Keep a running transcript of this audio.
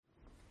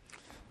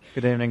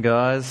Good evening,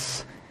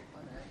 guys.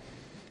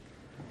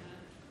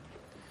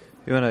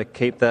 You want to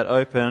keep that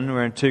open.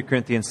 We're in 2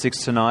 Corinthians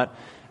 6 tonight,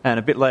 and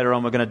a bit later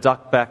on we're going to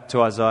duck back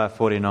to Isaiah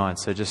 49.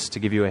 So just to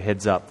give you a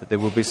heads up that there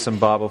will be some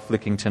Bible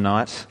flicking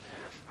tonight.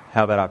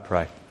 How about I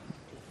pray?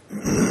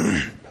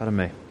 Pardon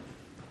me.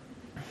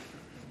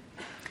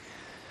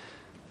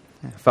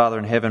 Father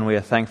in heaven, we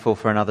are thankful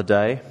for another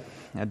day,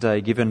 a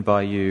day given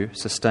by you,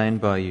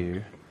 sustained by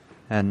you,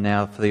 and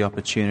now for the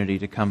opportunity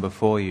to come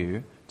before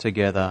you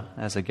together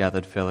as a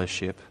gathered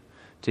fellowship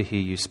to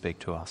hear you speak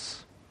to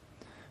us.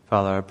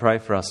 Father, I pray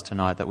for us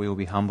tonight that we will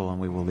be humble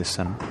and we will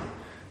listen,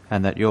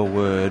 and that your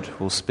word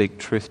will speak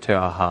truth to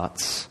our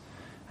hearts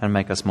and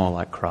make us more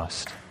like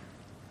Christ.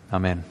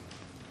 Amen.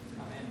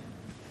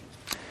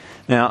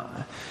 Now,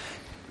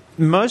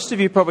 most of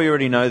you probably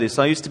already know this.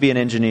 I used to be an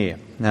engineer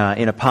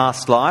in a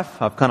past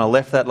life. I've kind of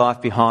left that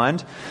life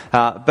behind.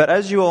 But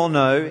as you all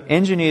know,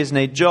 engineers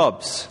need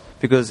jobs,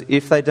 because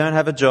if they don't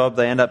have a job,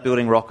 they end up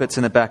building rockets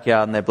in the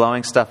backyard and they're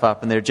blowing stuff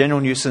up and they're a general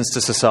nuisance to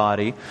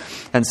society.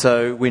 And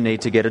so we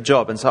need to get a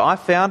job. And so I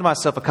found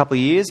myself a couple of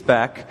years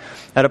back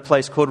at a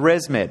place called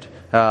ResMed.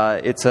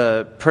 It's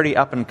a pretty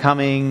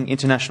up-and-coming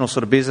international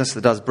sort of business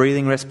that does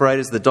breathing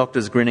respirators. The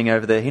doctor's grinning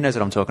over there. He knows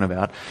what I'm talking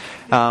about.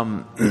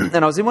 And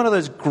I was in one of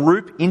those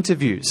group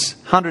interviews.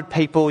 100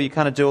 people, you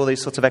kind of do all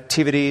these sorts of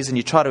activities and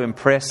you try to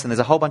impress, and there's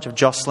a whole bunch of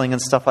jostling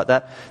and stuff like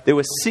that. There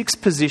were 6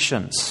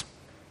 positions.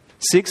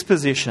 6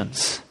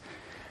 positions.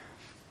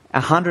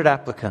 100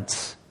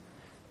 applicants.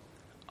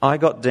 I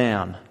got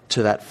down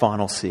to that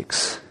final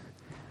 6.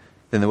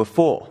 Then there were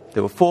 4.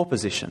 There were 4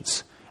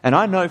 positions. And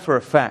I know for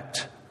a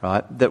fact,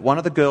 right, that one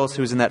of the girls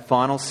who was in that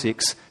final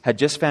 6 had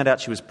just found out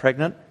she was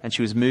pregnant and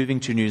she was moving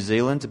to New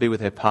Zealand to be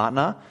with her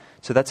partner.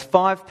 So that's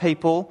 5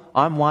 people.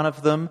 I'm one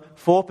of them.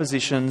 4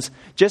 positions.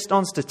 Just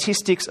on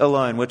statistics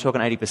alone, we're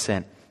talking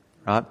 80%.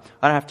 Right?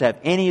 I don't have to have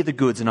any of the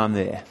goods and I'm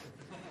there.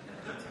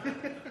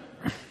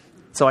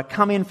 So I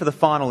come in for the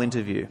final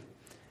interview,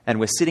 and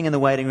we're sitting in the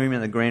waiting room in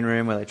the green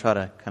room where they try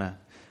to kind of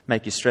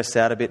make you stress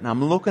out a bit, and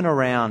I'm looking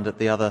around at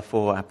the other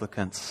 4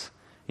 applicants.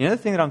 You know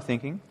the thing that I'm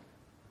thinking?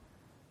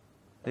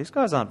 These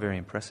guys aren't very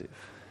impressive.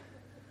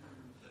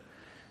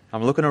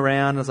 I'm looking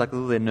around, and I was like,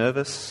 oh, they're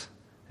nervous,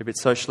 they're a bit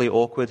socially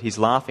awkward. He's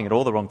laughing at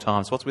all the wrong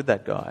times. What's with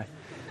that guy?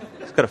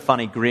 He's got a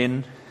funny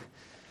grin.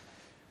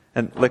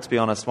 And let's be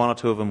honest, 1 or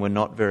 2 of them were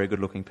not very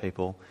good-looking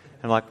people.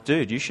 And I'm like,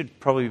 dude, you should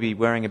probably be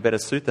wearing a better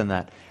suit than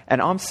that.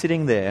 And I'm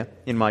sitting there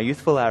in my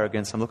youthful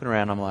arrogance. I'm looking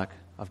around. I'm like,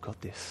 I've got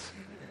this.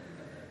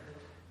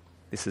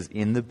 This is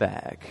in the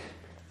bag.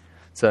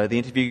 So the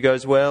interview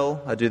goes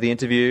well. I do the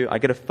interview. I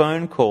get a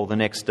phone call the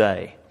next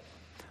day.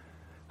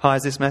 Hi,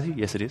 is this Matthew?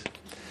 Yes, it is.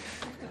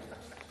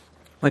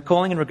 We're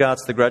calling in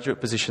regards to the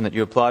graduate position that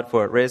you applied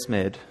for at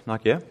ResMed. I'm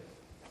like, yeah.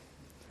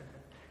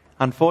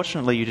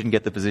 Unfortunately, you didn't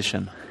get the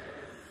position.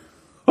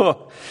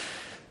 Oh.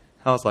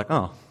 I was like,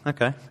 oh,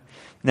 okay.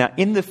 Now,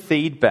 in the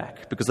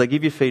feedback, because they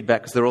give you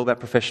feedback because they're all about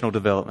professional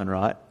development,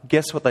 right?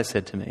 Guess what they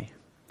said to me?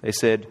 They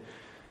said,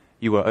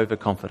 you were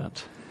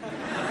overconfident.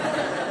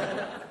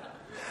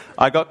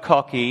 I got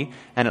cocky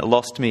and it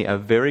lost me a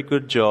very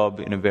good job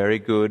in a very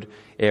good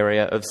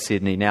area of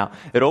Sydney. Now,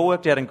 it all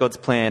worked out in God's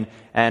plan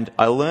and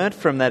I learned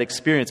from that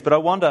experience. But I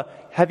wonder,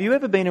 have you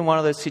ever been in one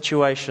of those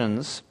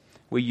situations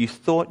where you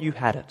thought you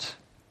had it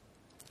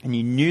and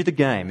you knew the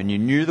game and you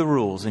knew the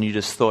rules and you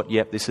just thought,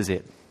 yep, this is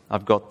it.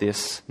 I've got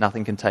this,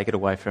 nothing can take it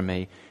away from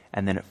me,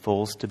 and then it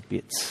falls to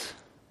bits.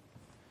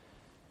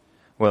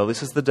 Well,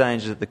 this is the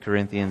danger that the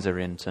Corinthians are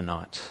in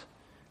tonight.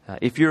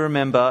 If you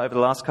remember, over the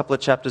last couple of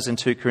chapters in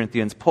 2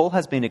 Corinthians, Paul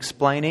has been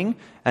explaining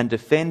and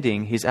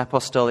defending his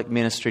apostolic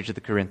ministry to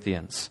the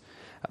Corinthians.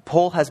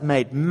 Paul has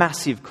made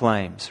massive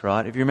claims,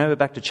 right? If you remember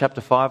back to chapter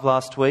 5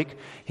 last week,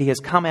 he has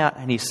come out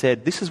and he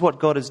said, this is what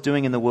God is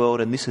doing in the world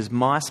and this is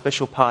my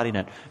special part in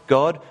it.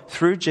 God,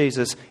 through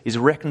Jesus, is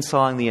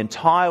reconciling the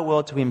entire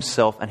world to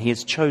himself and he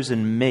has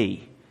chosen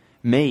me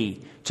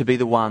to be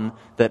the one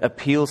that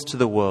appeals to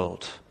the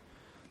world.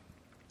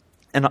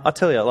 And I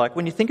tell you, like,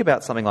 when you think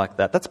about something like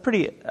that, that's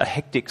pretty a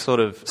hectic sort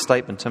of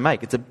statement to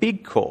make. It's a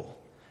big call,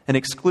 an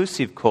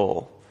exclusive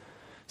call.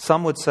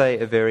 Some would say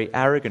a very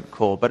arrogant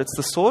call, but it's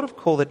the sort of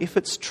call that if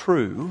it's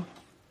true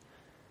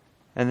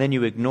and then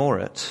you ignore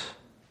it,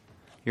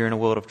 you're in a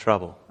world of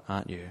trouble,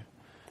 aren't you?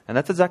 And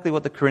that's exactly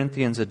what the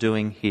Corinthians are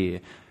doing here.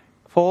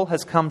 Paul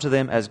has come to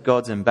them as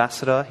God's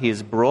ambassador. He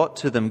has brought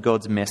to them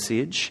God's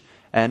message,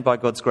 and by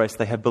God's grace,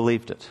 they have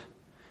believed it.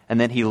 And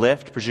then he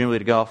left, presumably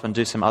to go off and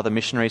do some other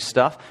missionary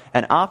stuff.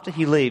 And after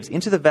he leaves,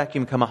 into the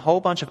vacuum come a whole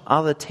bunch of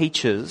other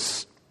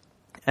teachers,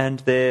 and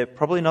they're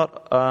probably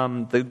not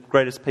the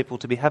greatest people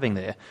to be having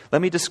there.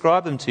 Let me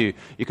describe them to you.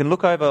 You can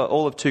look over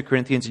all of 2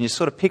 Corinthians and you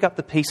sort of pick up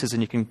the pieces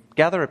and you can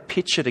gather a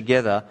picture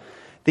together.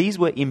 These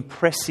were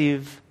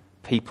impressive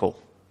people.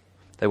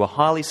 They were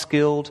highly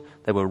skilled,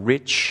 they were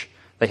rich,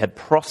 they had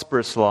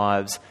prosperous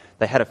lives,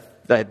 they had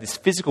this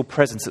physical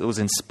presence that was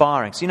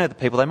inspiring. So you know the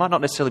people, they might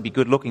not necessarily be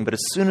good looking, but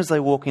as soon as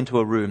they walk into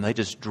a room, they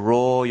just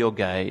draw your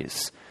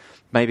gaze.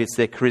 Maybe it's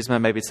their charisma,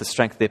 maybe it's the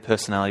strength of their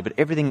personality, but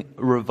everything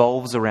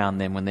revolves around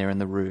them when they're in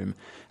the room.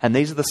 And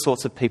these are the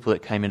sorts of people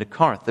that came into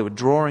Corinth. They were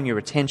drawing your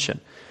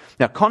attention.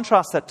 Now,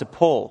 contrast that to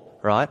Paul,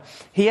 right?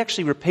 He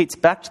actually repeats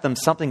back to them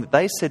something that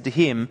they said to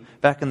him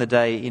back in the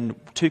day in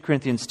 2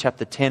 Corinthians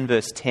chapter 10,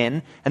 verse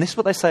 10. And this is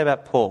what they say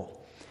about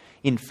Paul.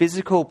 In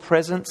physical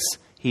presence,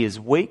 he is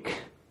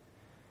weak.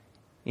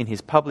 In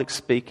his public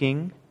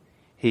speaking,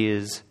 he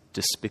is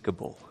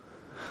despicable.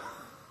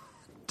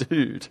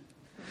 Dude.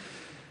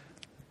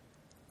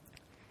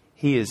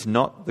 He is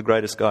not the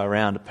greatest guy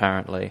around,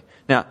 apparently.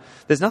 Now,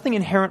 there's nothing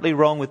inherently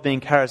wrong with being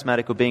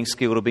charismatic or being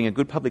skilled or being a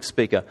good public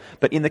speaker.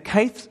 But in the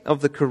case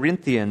of the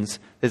Corinthians,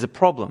 there's a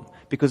problem.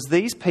 Because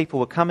these people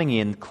were coming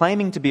in,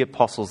 claiming to be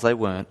apostles. They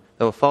weren't.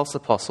 They were false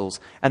apostles.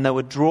 And they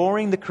were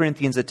drawing the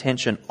Corinthians'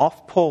 attention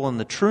off Paul and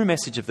the true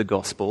message of the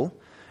gospel.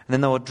 And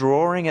then they were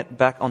drawing it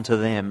back onto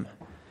them,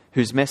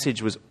 whose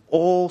message was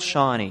all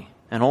shiny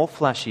and all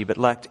flashy, but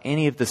lacked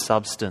any of the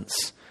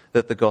substance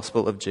that the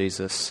gospel of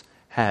Jesus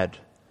had.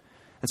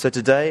 And so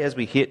today, as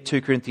we hit 2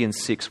 Corinthians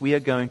 6, we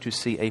are going to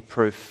see a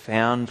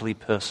profoundly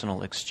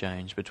personal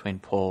exchange between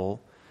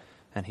Paul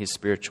and his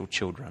spiritual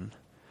children,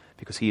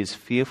 because he is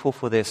fearful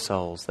for their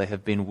souls. They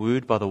have been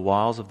wooed by the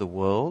wiles of the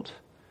world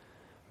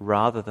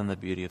rather than the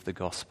beauty of the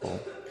gospel.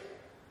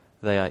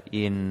 They are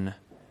in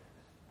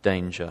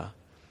danger.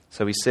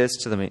 So he says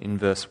to them in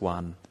verse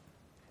 1,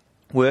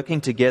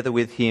 "Working together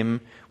with him,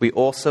 we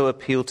also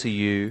appeal to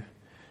you,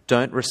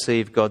 don't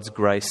receive God's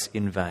grace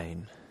in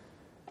vain."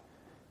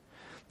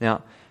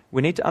 Now,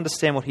 we need to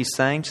understand what he's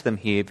saying to them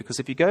here,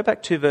 because if you go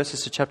back 2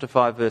 verses to chapter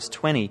 5, verse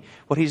 20,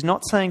 what he's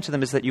not saying to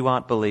them is that you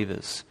aren't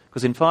believers.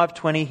 Because in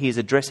 5:20, he is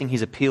addressing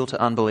his appeal to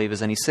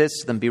unbelievers, and he says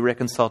to them, be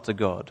reconciled to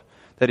God.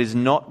 That is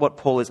not what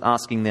Paul is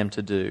asking them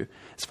to do.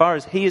 As far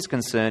as he is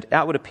concerned,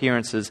 outward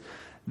appearances,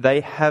 they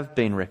have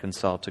been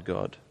reconciled to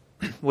God.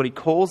 What he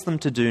calls them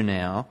to do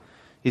now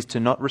is to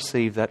not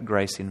receive that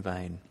grace in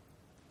vain.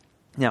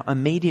 Now,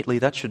 immediately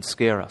that should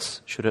scare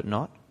us, should it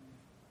not?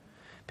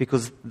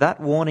 Because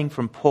that warning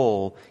from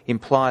Paul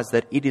implies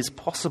that it is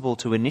possible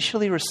to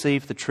initially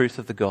receive the truth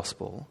of the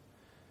gospel,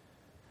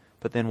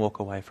 but then walk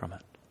away from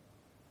it.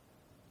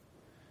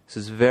 This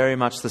is very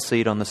much the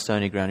seed on the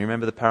stony ground. You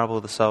remember the parable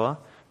of the sower?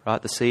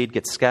 Right? The seed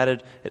gets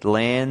scattered, it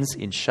lands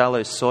in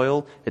shallow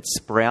soil, it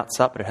sprouts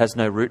up, but it has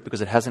no root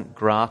because it hasn't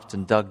grafted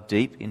and dug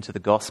deep into the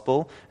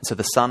gospel. And so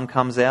the sun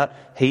comes out,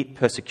 heat,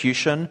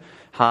 persecution,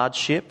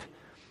 hardship,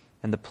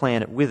 and the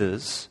plant, it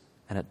withers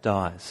and it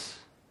dies.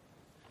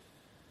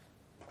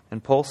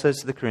 And Paul says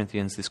to the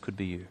Corinthians, this could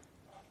be you.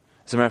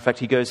 As a matter of fact,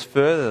 he goes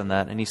further than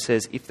that and he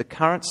says, if the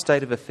current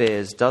state of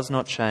affairs does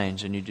not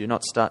change and you do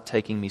not start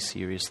taking me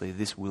seriously,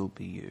 this will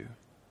be you.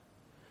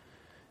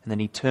 And then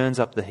he turns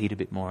up the heat a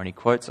bit more and he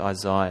quotes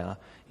Isaiah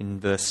in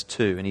verse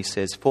 2 and he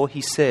says, "For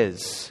he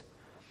says,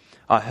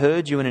 I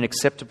heard you in an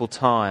acceptable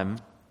time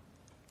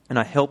and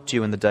I helped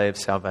you in the day of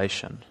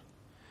salvation."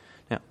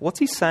 Now, what's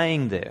he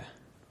saying there?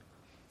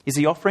 Is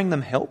he offering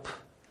them help?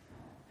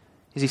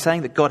 Is he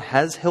saying that God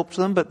has helped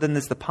them, but then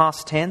there's the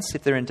past tense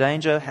if they're in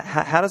danger?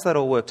 How does that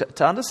all work?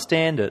 To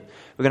understand it,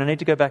 we're going to need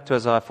to go back to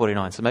Isaiah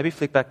 49. So maybe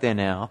flick back there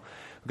now.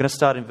 We're going to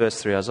start in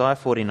verse 3, Isaiah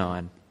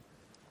 49.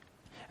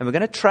 And we're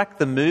going to track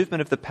the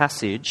movement of the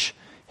passage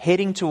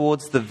heading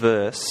towards the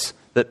verse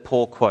that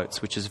Paul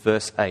quotes, which is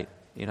verse 8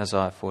 in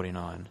Isaiah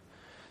 49.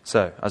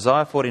 So,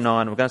 Isaiah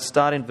 49, we're going to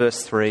start in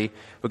verse 3.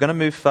 We're going to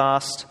move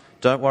fast.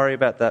 Don't worry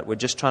about that. We're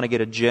just trying to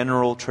get a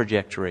general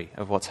trajectory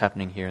of what's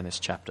happening here in this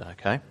chapter,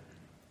 okay?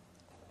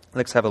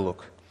 Let's have a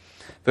look.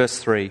 Verse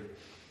 3.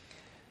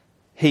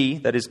 He,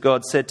 that is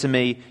God, said to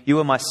me, "You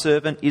are my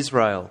servant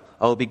Israel.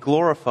 I will be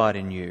glorified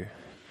in you.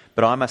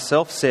 But I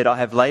myself said, I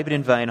have laboured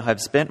in vain. I have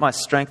spent my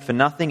strength for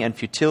nothing and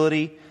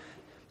futility.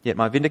 Yet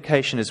my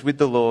vindication is with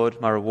the Lord.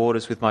 My reward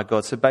is with my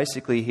God." So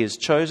basically, he has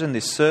chosen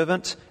this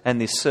servant, and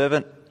this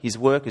servant, his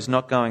work is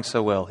not going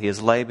so well. He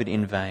has laboured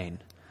in vain.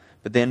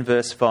 But then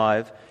verse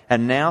 5,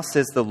 "And now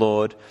says the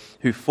Lord,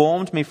 who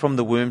formed me from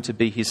the womb to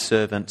be his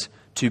servant,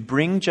 to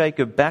bring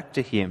Jacob back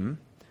to him,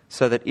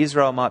 so that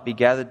Israel might be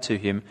gathered to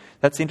him."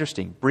 That's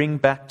interesting. Bring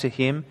back to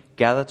him,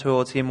 gather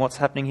towards him. What's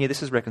happening here?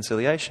 This is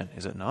reconciliation,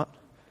 is it not?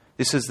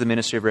 This is the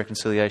ministry of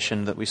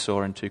reconciliation that we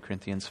saw in 2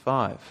 Corinthians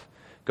 5.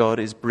 God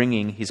is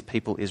bringing his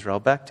people Israel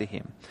back to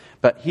him.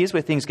 But here's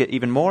where things get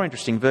even more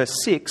interesting.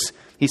 Verse 6,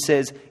 he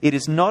says, "It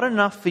is not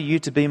enough for you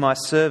to be my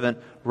servant,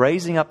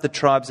 raising up the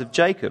tribes of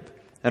Jacob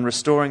and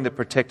restoring the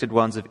protected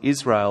ones of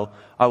Israel.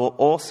 I will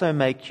also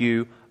make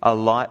you a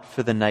light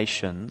for the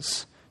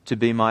nations, to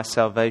be my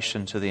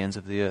salvation to the ends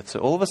of the earth." So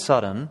all of a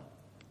sudden,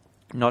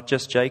 not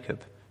just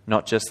Jacob,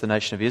 not just the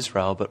nation of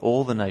Israel, but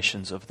all the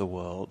nations of the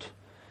world.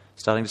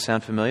 Starting to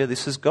sound familiar?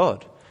 This is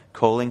God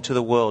calling to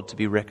the world to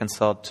be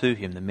reconciled to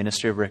him, the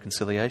ministry of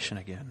reconciliation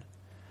again.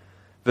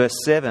 Verse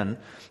 7,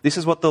 "This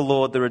is what the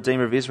Lord, the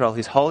Redeemer of Israel,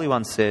 his Holy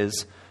One,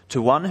 says,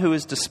 to one who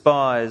is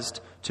despised,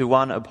 to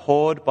one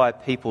abhorred by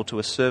people, to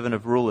a servant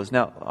of rulers."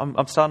 Now,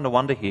 I'm starting to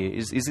wonder here,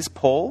 is this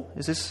Paul?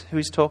 Is this who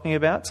he's talking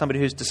about? Somebody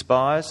who's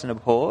despised and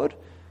abhorred?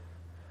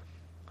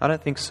 I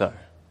don't think so.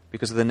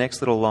 because of the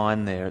next little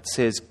line there. It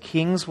says,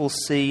 "Kings will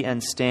see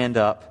and stand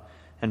up,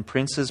 and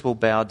princes will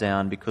bow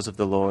down because of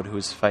the Lord who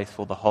is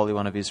faithful, the Holy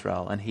One of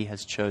Israel, and he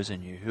has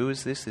chosen you." Who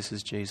is this? This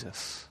is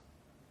Jesus.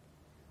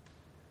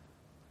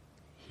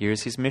 Here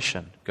is his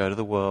mission. Go to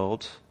the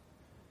world,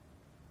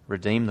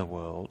 redeem the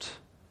world,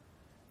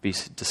 be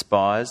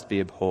despised, be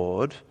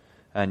abhorred,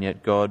 and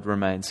yet God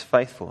remains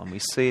faithful. And we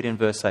see it in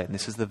verse 8, and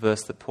this is the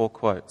verse that Paul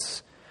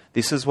quotes.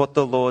 "This is what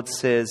the Lord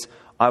says,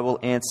 I will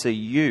answer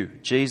you,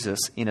 Jesus,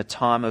 in a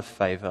time of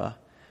favour,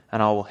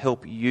 and I will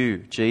help you,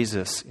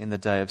 Jesus, in the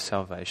day of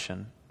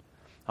salvation.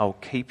 I will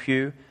keep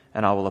you,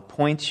 and I will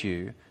appoint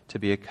you to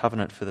be a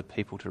covenant for the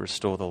people to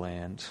restore the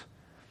land,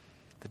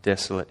 the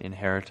desolate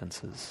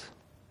inheritances."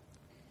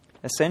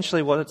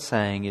 Essentially what it's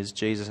saying is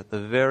Jesus, at the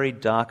very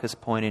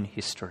darkest point in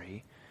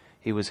history,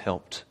 he was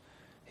helped.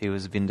 He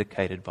was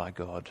vindicated by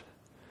God.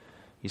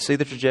 You see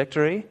the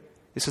trajectory?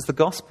 This is the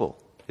gospel,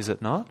 is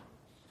it not?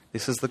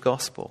 This is the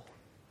gospel.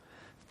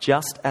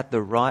 Just at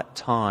the right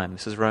time,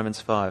 this is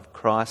Romans 5,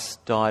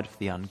 Christ died for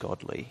the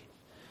ungodly.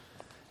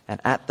 And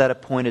at that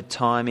appointed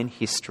time in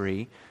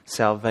history,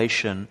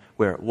 salvation,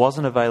 where it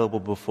wasn't available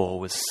before,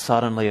 was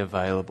suddenly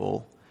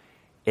available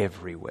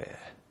everywhere.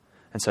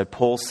 And so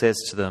Paul says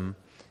to them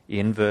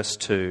in verse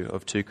 2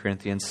 of 2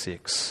 Corinthians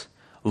 6,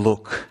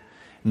 "Look,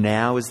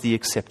 now is the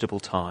acceptable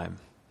time.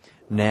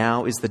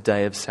 Now is the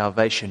day of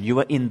salvation. You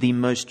are in the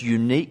most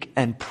unique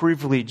and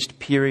privileged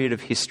period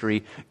of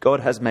history.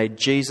 God has made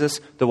Jesus,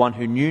 the one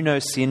who knew no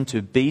sin,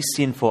 to be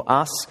sin for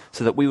us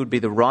so that we would be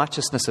the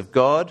righteousness of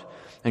God.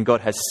 And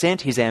God has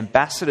sent his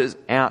ambassadors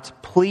out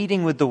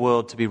pleading with the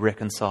world to be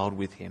reconciled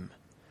with him.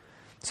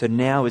 So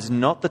now is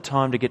not the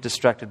time to get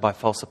distracted by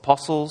false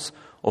apostles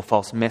or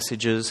false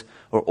messages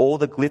or all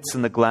the glitz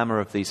and the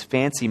glamour of these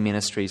fancy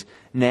ministries.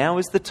 Now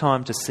is the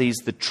time to seize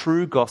the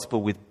true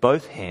gospel with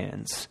both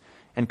hands.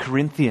 And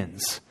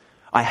Corinthians,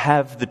 I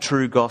have the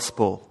true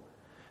gospel.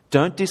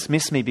 Don't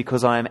dismiss me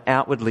because I am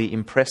outwardly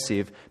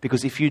impressive,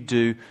 because if you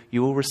do,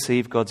 you will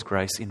receive God's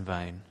grace in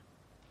vain.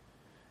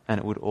 And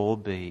it would all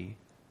be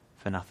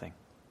for nothing."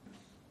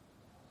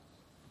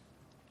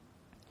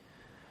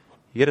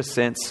 You get a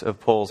sense of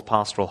Paul's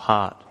pastoral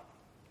heart,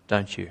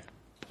 don't you?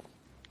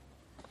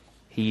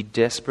 He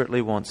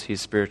desperately wants his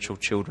spiritual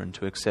children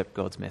to accept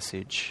God's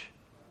message.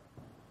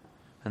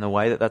 And the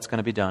way that that's going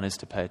to be done is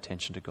to pay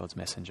attention to God's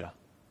messenger.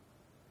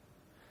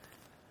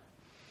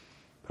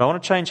 But I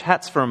want to change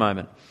hats for a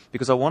moment,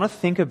 because I want to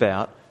think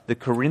about the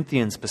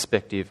Corinthians'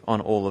 perspective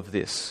on all of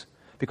this.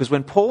 Because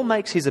when Paul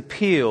makes his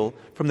appeal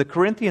from the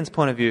Corinthians'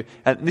 point of view,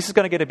 and this is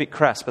going to get a bit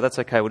crass, but that's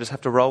okay, we'll just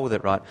have to roll with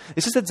it, right?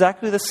 This is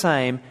exactly the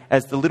same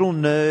as the little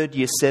nerd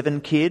Year 7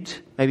 kid,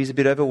 maybe he's a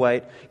bit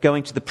overweight,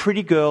 going to the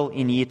pretty girl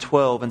in Year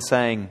 12 and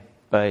saying,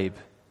 "Babe,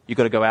 you've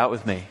got to go out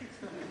with me."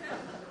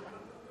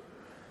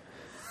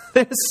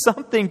 There's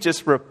something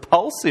just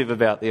repulsive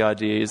about the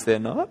idea, is there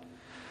not?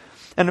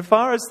 And as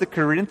far as the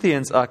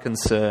Corinthians are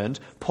concerned,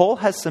 Paul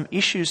has some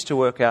issues to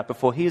work out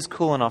before he is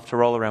cool enough to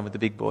roll around with the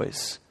big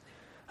boys.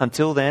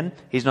 Until then,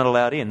 he's not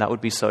allowed in. That would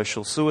be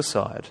social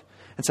suicide.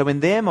 And so in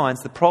their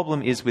minds, the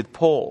problem is with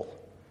Paul.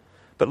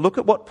 But look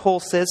at what Paul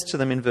says to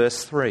them in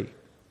verse 3.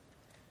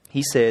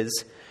 He says,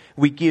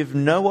 "We give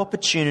no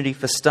opportunity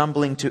for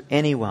stumbling to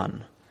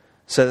anyone,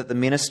 so that the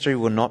ministry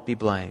will not be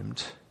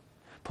blamed."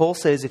 Paul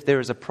says if there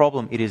is a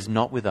problem, it is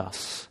not with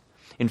us.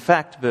 In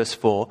fact, verse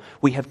 4,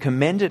 "We have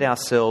commended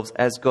ourselves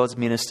as God's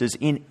ministers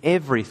in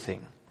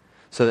everything,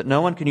 so that no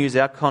one can use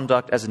our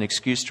conduct as an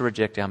excuse to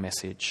reject our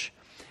message.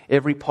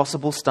 Every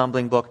possible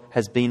stumbling block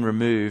has been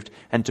removed,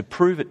 and to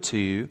prove it to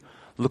you,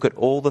 look at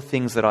all the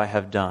things that I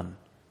have done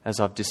as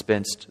I've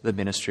dispensed the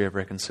ministry of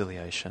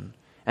reconciliation."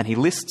 And he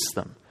lists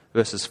them.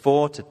 Verses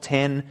 4 to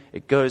 10,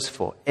 it goes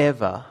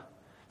forever.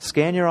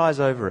 Scan your eyes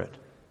over it.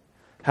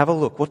 Have a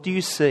look. What do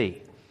you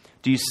see?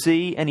 Do you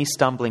see any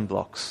stumbling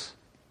blocks?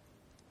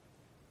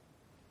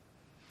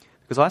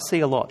 Because I see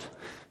a lot,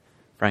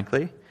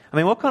 frankly. I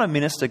mean, what kind of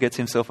minister gets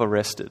himself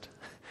arrested?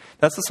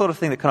 That's the sort of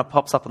thing that kind of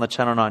pops up on the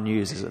Channel 9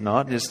 News, is it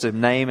not? Just to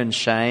name and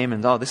shame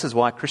and, this is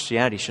why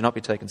Christianity should not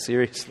be taken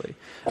seriously.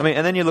 I mean,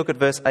 and then you look at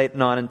verse 8,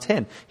 9 and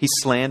 10. He's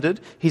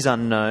slandered, he's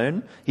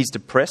unknown, he's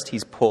depressed,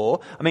 he's poor.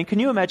 I mean, can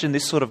you imagine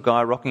this sort of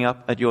guy rocking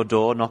up at your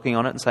door, knocking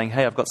on it and saying,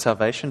 "Hey, I've got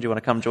salvation, do you want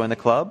to come join the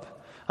club?"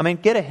 I mean,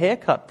 get a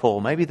haircut,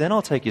 Paul. Maybe then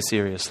I'll take you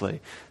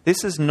seriously.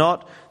 This is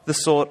not the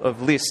sort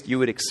of list you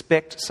would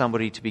expect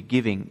somebody to be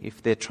giving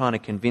if they're trying to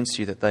convince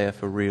you that they are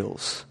for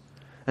reals.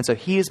 And so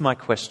here's my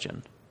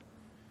question.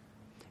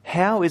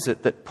 How is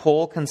it that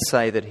Paul can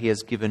say that he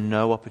has given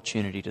no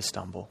opportunity to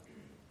stumble?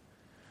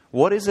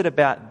 What is it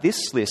about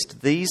this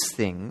list, these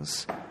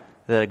things,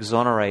 that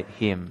exonerate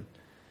him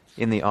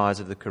in the eyes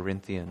of the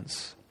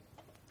Corinthians?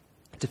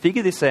 To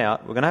figure this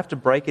out, we're going to have to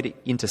break it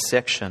into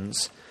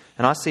sections.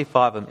 And I see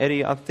 5 of them.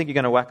 Eddie, I think you're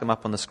going to whack them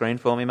up on the screen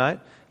for me, mate.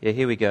 Yeah,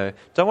 here we go.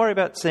 Don't worry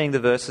about seeing the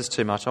verses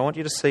too much. I want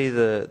you to see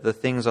the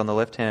things on the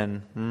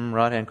left-hand,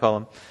 right-hand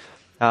column.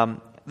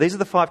 These are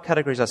the 5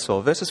 categories I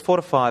saw. Verses 4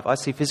 to 5, I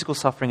see physical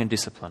suffering and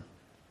discipline.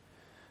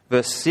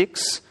 Verse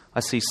 6, I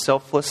see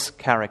selfless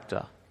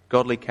character,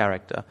 godly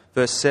character.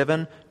 Verse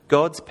 7,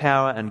 God's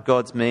power and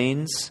God's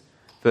means.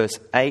 Verse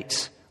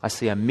 8, I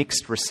see a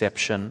mixed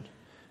reception.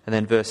 And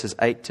then verses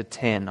 8 to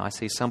 10, I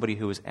see somebody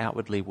who is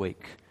outwardly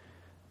weak,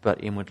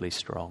 but inwardly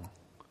strong.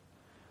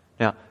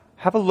 Now,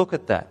 have a look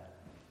at that,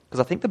 because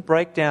I think the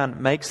breakdown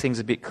makes things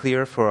a bit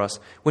clearer for us.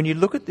 When you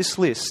look at this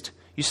list,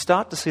 you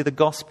start to see the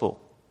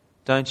gospel,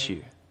 don't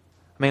you?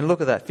 I mean,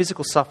 look at that.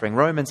 Physical suffering.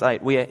 Romans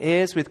 8. We are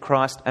heirs with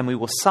Christ and we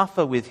will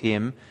suffer with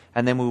him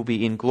and then we will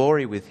be in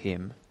glory with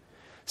him.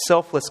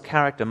 Selfless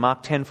character.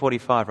 Mark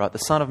 10:45, right? The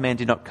Son of Man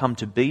did not come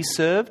to be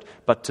served,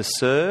 but to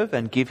serve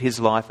and give his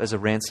life as a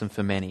ransom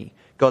for many.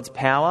 God's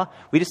power.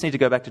 We just need to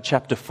go back to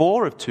chapter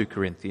 4 of 2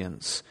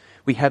 Corinthians.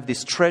 We have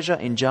this treasure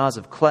in jars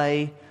of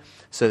clay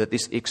so that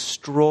this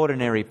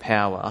extraordinary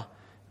power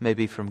may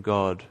be from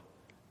God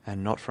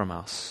and not from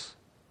us.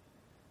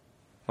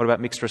 What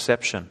about mixed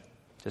reception?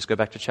 Just go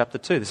back to chapter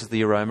 2. This is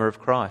the aroma of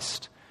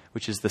Christ,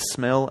 which is the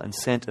smell and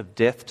scent of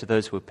death to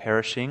those who are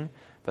perishing,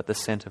 but the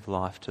scent of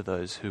life to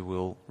those who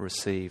will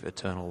receive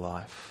eternal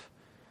life.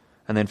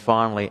 And then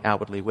finally,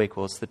 outwardly weak.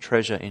 Well, it's the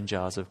treasure in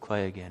jars of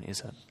clay again,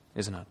 isn't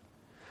it?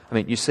 I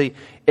mean, you see,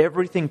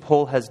 everything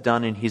Paul has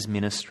done in his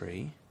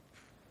ministry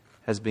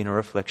has been a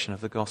reflection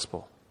of the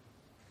gospel.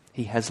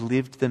 He has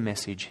lived the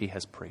message he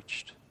has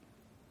preached.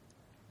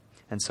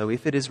 And so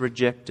if it is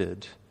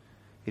rejected,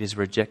 it is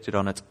rejected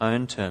on its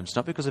own terms,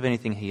 not because of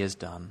anything he has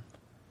done.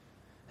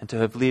 And to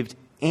have lived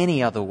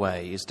any other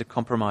way is to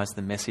compromise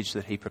the message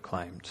that he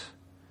proclaimed.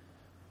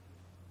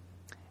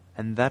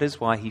 And that is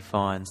why he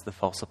finds the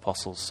false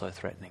apostles so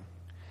threatening.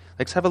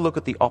 Let's have a look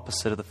at the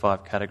opposite of the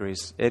 5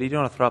 categories. Eddie, do you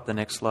want to throw up the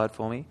next slide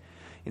for me?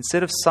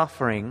 Instead of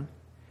suffering,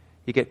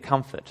 you get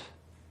comfort.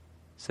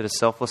 Instead of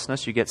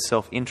selflessness, you get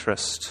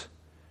self-interest.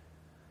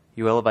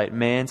 You elevate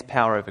man's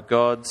power over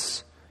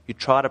God's. You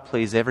try to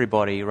please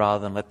everybody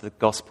rather than let the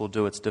gospel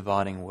do its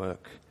dividing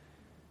work.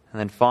 And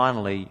then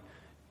finally,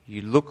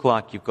 you look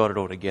like you've got it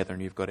all together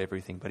and you've got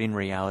everything, but in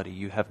reality,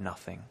 you have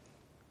nothing.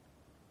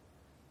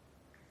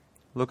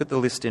 Look at the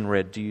list in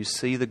red. Do you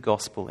see the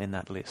gospel in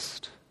that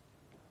list?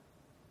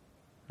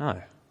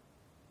 No.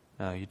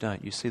 No, you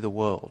don't. You see the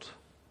world.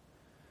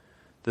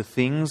 The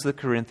things the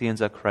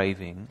Corinthians are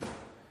craving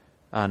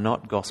are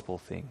not gospel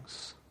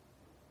things.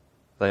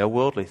 They are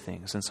worldly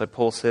things. And so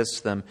Paul says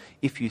to them,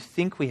 if you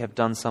think we have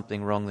done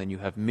something wrong, then you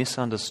have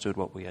misunderstood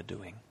what we are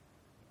doing.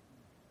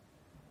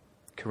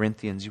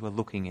 Corinthians, you are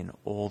looking in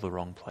all the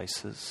wrong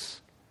places.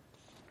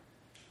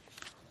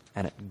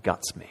 And it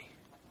guts me.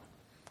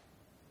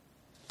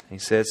 He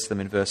says to them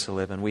in verse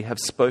 11, we have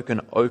spoken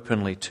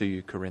openly to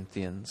you,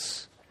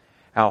 Corinthians.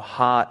 Our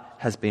heart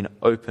has been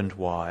opened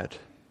wide.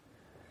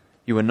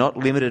 You are not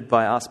limited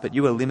by us, but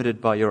you are limited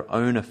by your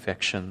own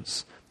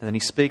affections. And then he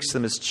speaks to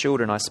them as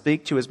children. I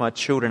speak to you as my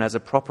children. As a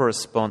proper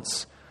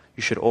response,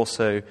 you should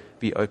also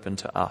be open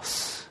to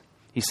us.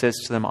 He says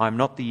to them, I am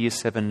not the year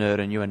 7 nerd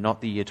and you are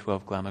not the year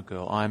 12 glamour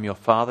girl. I am your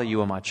father,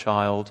 you are my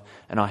child,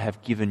 and I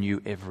have given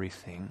you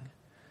everything.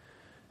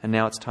 And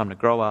now it's time to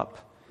grow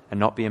up and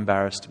not be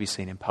embarrassed to be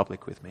seen in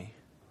public with me.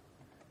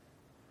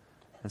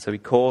 And so he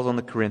calls on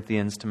the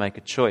Corinthians to make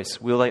a choice.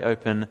 Will they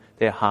open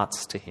their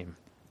hearts to him?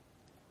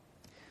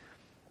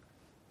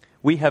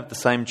 We have the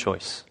same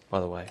choice, by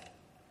the way.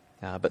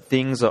 But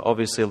things are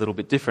obviously a little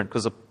bit different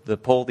because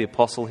Paul the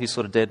Apostle, he's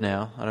sort of dead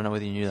now. I don't know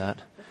whether you knew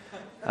that.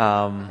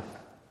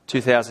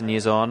 2,000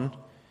 years on.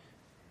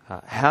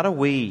 How do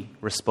we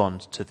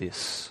respond to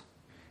this?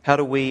 How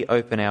do we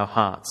open our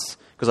hearts?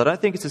 Because I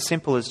don't think it's as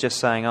simple as just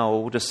saying, oh,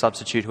 we'll just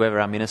substitute whoever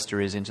our minister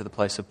is into the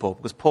place of Paul.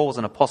 Because Paul was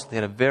an apostle. He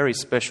had a very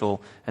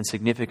special and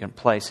significant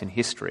place in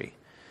history.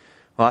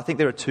 Well, I think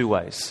there are 2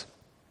 ways.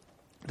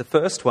 The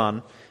first one,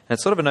 and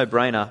it's sort of a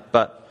no-brainer,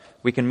 but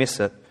we can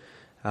miss it,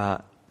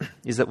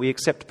 is that we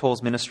accept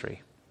Paul's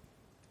ministry.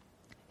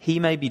 He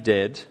may be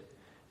dead,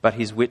 but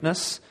his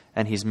witness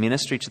and his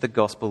ministry to the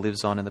gospel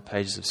lives on in the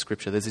pages of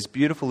Scripture. There's this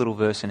beautiful little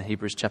verse in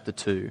Hebrews chapter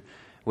 2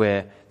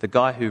 where the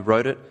guy who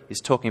wrote it is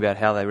talking about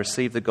how they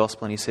received the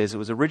gospel, and he says it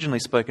was originally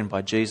spoken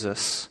by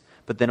Jesus,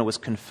 but then it was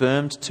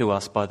confirmed to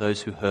us by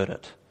those who heard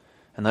it.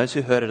 And those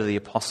who heard it are the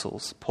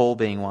apostles, Paul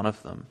being one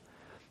of them.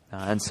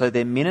 And so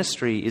their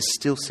ministry is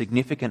still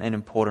significant and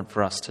important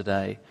for us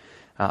today.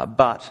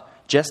 But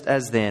just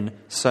as then,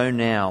 so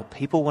now,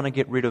 people want to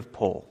get rid of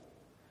Paul.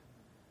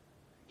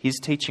 His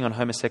teaching on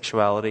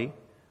homosexuality,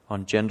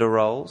 on gender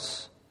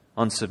roles,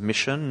 on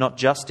submission, not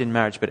just in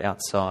marriage but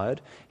outside.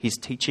 His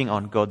teaching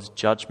on God's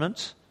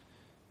judgment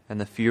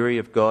and the fury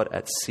of God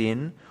at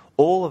sin.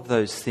 All of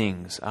those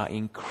things are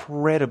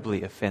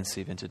incredibly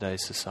offensive in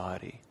today's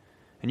society.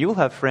 And you will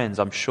have friends,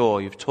 I'm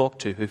sure, you've talked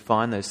to who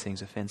find those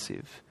things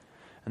offensive.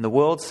 And the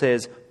world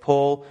says,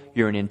 Paul,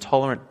 you're an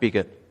intolerant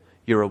bigot.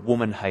 You're a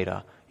woman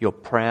hater. You're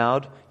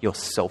proud. You're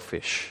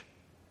selfish.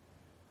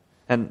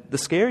 And the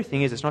scary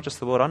thing is, it's not just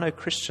the world. I know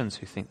Christians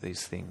who think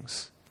these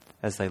things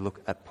as they look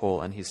at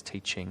Paul and his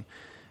teaching.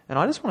 And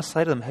I just want to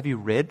say to them, have you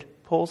read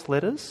Paul's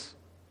letters?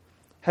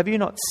 Have you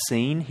not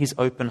seen his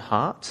open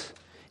heart?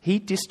 He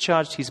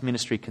discharged his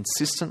ministry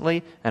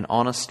consistently and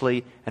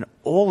honestly, and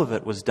all of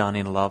it was done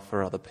in love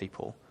for other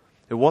people.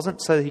 It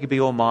wasn't so that he could be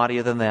all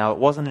mightier than thou. It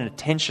wasn't an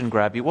attention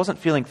grab. He wasn't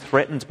feeling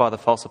threatened by the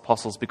false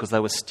apostles because they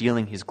were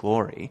stealing his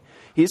glory.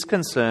 His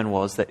concern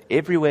was that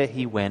everywhere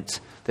he went,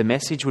 the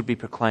message would be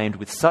proclaimed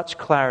with such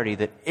clarity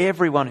that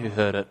everyone who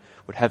heard it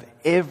would have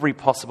every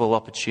possible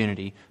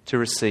opportunity to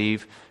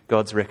receive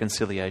God's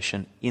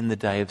reconciliation in the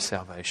day of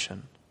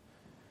salvation.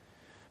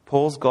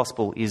 Paul's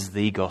gospel is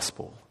the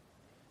gospel,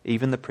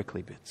 even the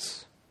prickly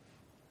bits.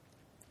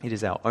 It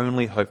is our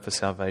only hope for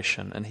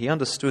salvation, and he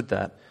understood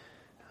that.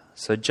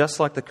 So just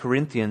like the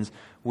Corinthians,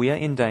 we are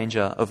in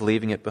danger of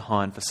leaving it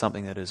behind for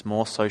something that is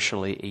more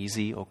socially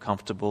easy or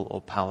comfortable or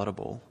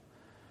palatable.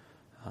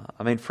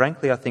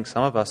 Frankly, I think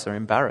some of us are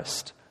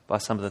embarrassed by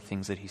some of the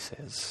things that he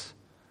says.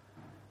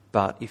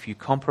 But if you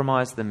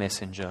compromise the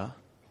messenger,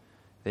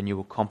 then you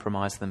will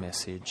compromise the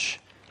message.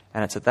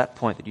 And it's at that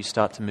point that you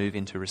start to move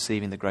into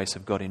receiving the grace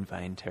of God in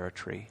vain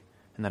territory.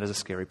 And that is a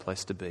scary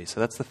place to be. So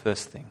that's the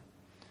first thing.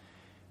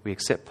 We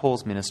accept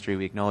Paul's ministry.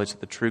 We acknowledge that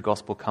the true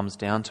gospel comes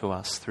down to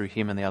us through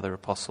him and the other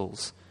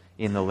apostles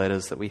in the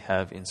letters that we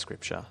have in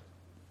Scripture.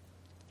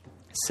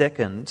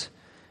 Second,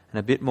 and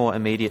a bit more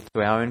immediate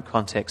to our own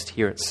context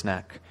here at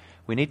Snack,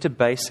 we need to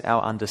base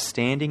our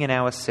understanding and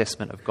our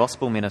assessment of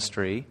gospel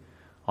ministry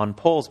on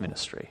Paul's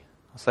ministry.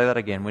 I'll say that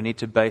again. We need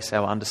to base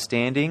our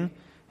understanding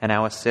and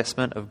our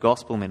assessment of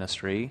gospel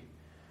ministry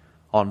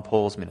on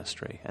Paul's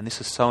ministry. And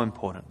this is so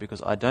important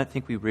because I don't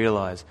think we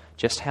realise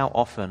just how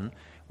often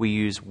we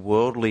use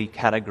worldly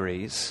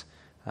categories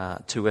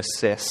to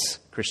assess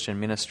Christian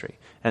ministry.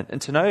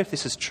 And to know if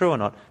this is true or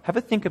not, have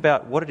a think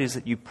about what it is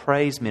that you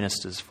praise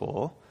ministers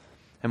for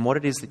and what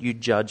it is that you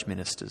judge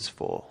ministers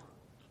for.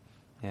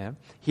 Yeah?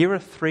 Here are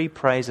 3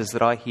 praises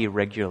that I hear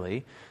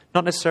regularly,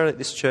 not necessarily at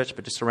this church,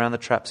 but just around the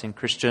traps in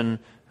Christian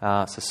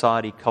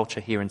society, culture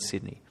here in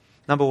Sydney.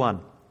 Number 1,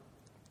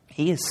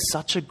 he is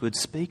such a good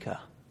speaker.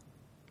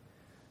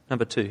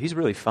 Number 2, he's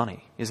really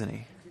funny, isn't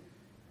he?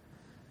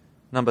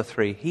 Number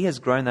 3, he has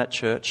grown that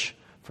church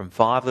from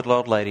 5 little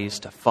old ladies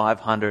to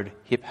 500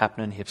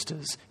 hip-happening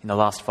hipsters in the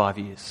last 5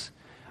 years.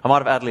 I might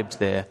have ad-libbed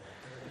there.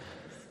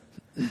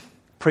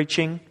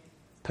 Preaching,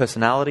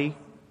 personality,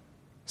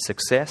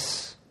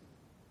 success.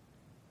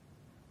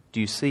 Do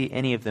you see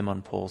any of them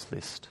on Paul's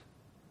list?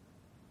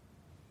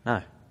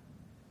 No.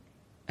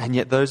 And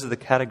yet those are the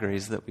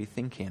categories that we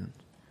think in.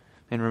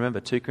 And remember,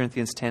 2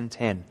 Corinthians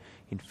 10:10,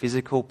 in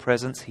physical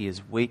presence he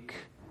is weak,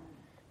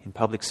 in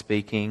public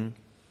speaking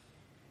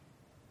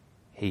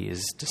he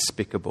is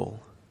despicable.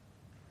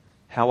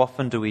 How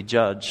often do we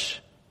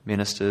judge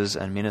ministers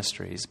and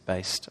ministries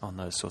based on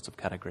those sorts of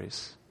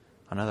categories?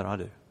 I know that I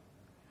do.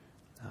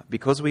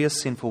 Because we are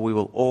sinful, we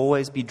will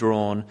always be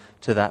drawn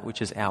to that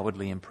which is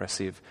outwardly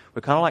impressive.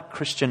 We're kind of like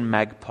Christian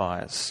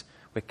magpies.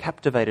 We're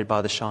captivated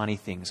by the shiny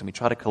things and we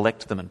try to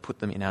collect them and put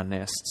them in our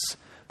nests.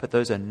 But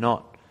those are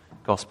not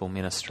gospel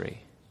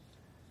ministry.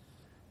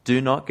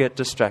 Do not get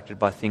distracted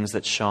by things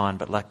that shine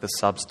but lack the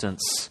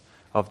substance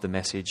of the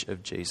message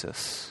of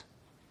Jesus.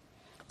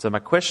 So my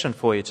question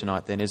for you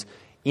tonight then is,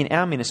 in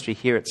our ministry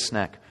here at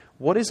Snack,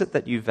 what is it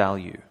that you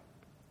value?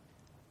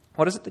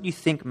 What is it that you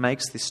think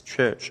makes this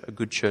church a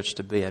good church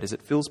to be at? Is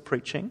it Phil's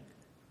preaching?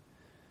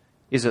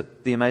 Is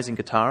it the amazing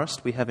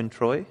guitarist we have in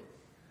Troy,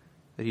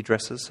 that he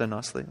dresses so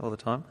nicely all the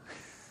time?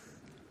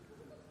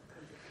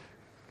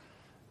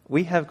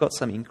 We have got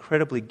some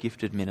incredibly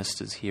gifted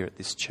ministers here at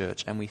this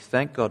church, and we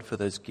thank God for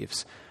those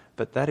gifts.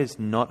 But that is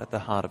not at the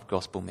heart of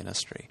gospel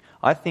ministry.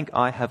 I think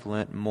I have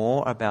learnt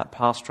more about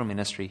pastoral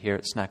ministry here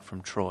at Snack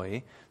from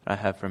Troy than I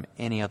have from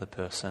any other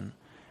person.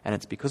 And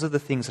it's because of the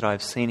things that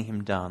I've seen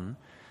him done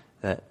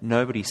that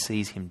nobody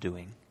sees him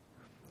doing.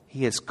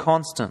 He has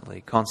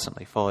constantly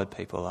followed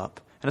people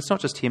up. And it's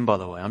not just him, by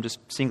the way. I'm just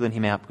singling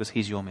him out because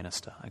he's your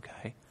minister,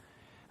 okay?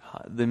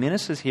 The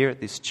ministers here at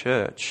this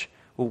church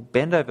will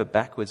bend over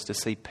backwards to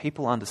see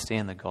people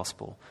understand the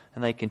gospel.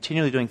 And they're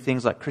continually doing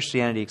things like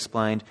Christianity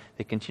Explained.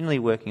 They're continually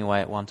working away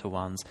at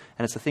one-to-ones.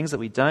 And it's the things that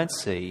we don't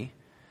see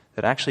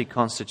that actually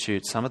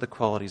constitute some of the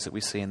qualities that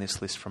we see in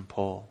this list from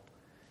Paul.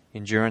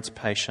 Endurance,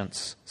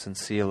 patience,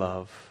 sincere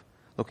love,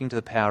 looking to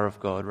the power of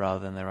God rather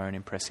than their own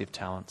impressive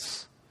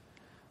talents.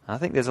 And I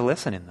think there's a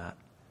lesson in that.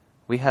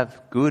 We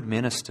have good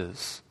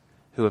ministers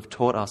who have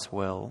taught us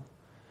well.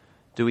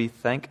 Do we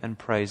thank and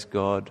praise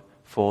God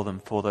for them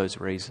for those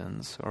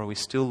reasons, or are we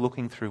still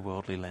looking through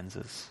worldly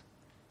lenses?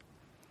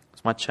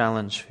 It's my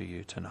challenge for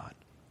you tonight.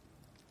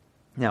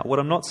 Now, what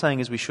I'm not saying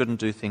is we shouldn't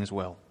do things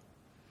well,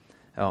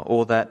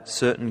 or that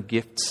certain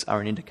gifts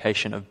are an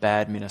indication of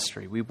bad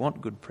ministry. We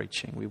want good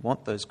preaching. We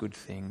want those good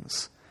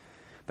things.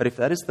 But if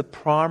that is the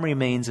primary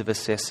means of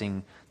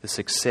assessing the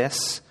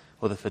success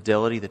or the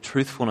fidelity, the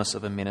truthfulness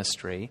of a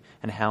ministry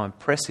and how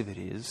impressive it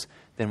is,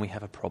 then we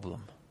have a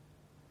problem.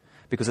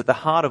 Because at the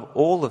heart of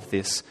all of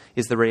this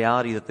is the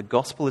reality that the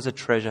gospel is a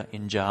treasure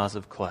in jars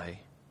of clay.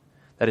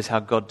 That is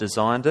how God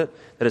designed it.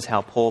 That is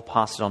how Paul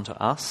passed it on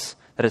to us.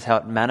 That is how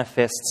it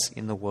manifests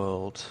in the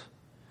world.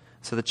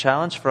 So the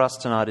challenge for us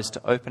tonight is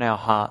to open our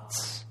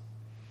hearts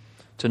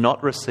to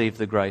not receive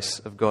the grace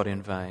of God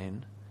in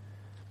vain,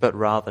 but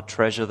rather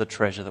treasure the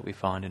treasure that we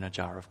find in a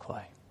jar of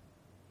clay.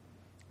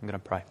 I'm going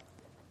to pray.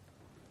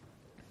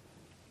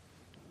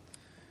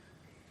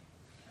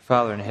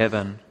 Father in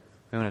heaven,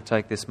 we want to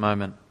take this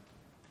moment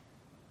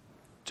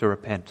to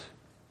repent.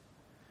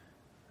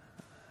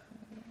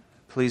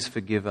 Please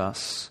forgive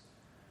us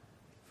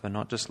for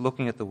not just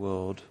looking at the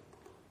world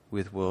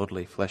with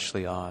worldly,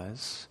 fleshly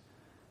eyes,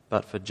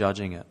 but for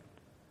judging it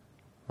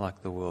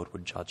like the world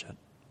would judge it.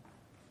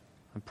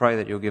 I pray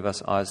that you'll give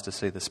us eyes to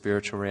see the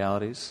spiritual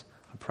realities.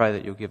 I pray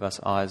that you'll give us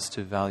eyes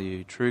to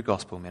value true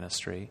gospel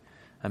ministry,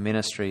 a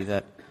ministry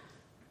that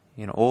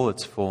in all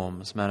its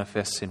forms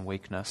manifests in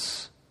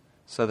weakness,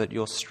 so that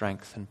your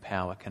strength and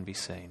power can be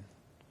seen.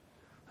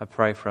 I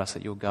pray for us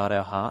that you'll guard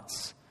our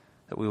hearts,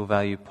 that we will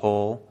value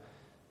Paul,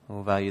 we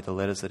will value the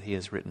letters that he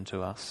has written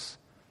to us,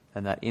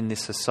 and that in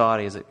this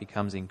society, as it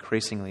becomes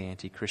increasingly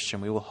anti-Christian,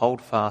 we will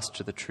hold fast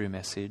to the true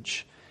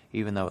message,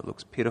 even though it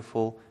looks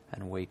pitiful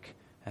and weak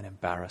and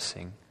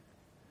embarrassing.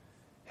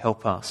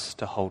 Help us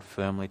to hold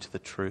firmly to the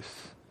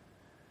truth.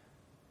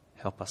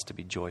 Help us to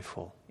be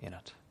joyful in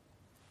it.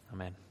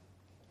 Amen.